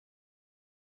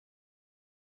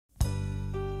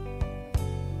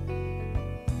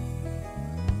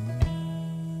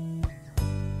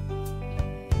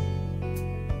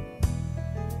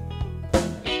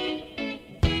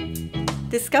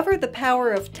Discover the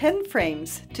power of 10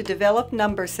 frames to develop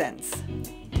number sense.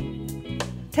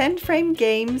 10-frame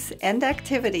games and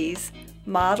activities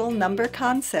model number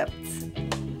concepts.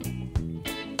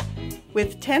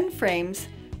 With 10 frames,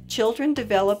 children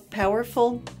develop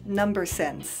powerful number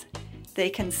sense. They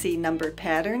can see number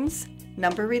patterns,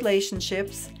 number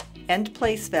relationships, and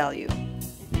place value.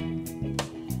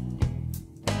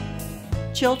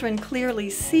 Children clearly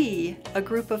see a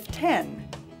group of 10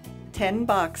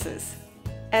 boxes.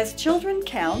 As children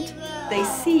count, they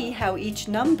see how each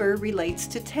number relates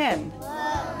to 10.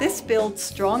 This builds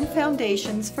strong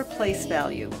foundations for place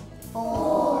value.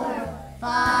 4,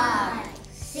 5,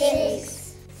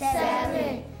 6,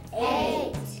 7,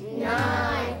 8,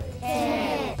 9,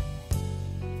 10.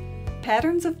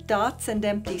 Patterns of dots and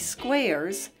empty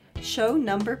squares show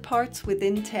number parts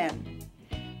within 10.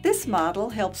 This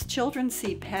model helps children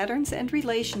see patterns and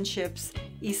relationships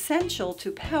essential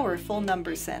to powerful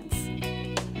number sense.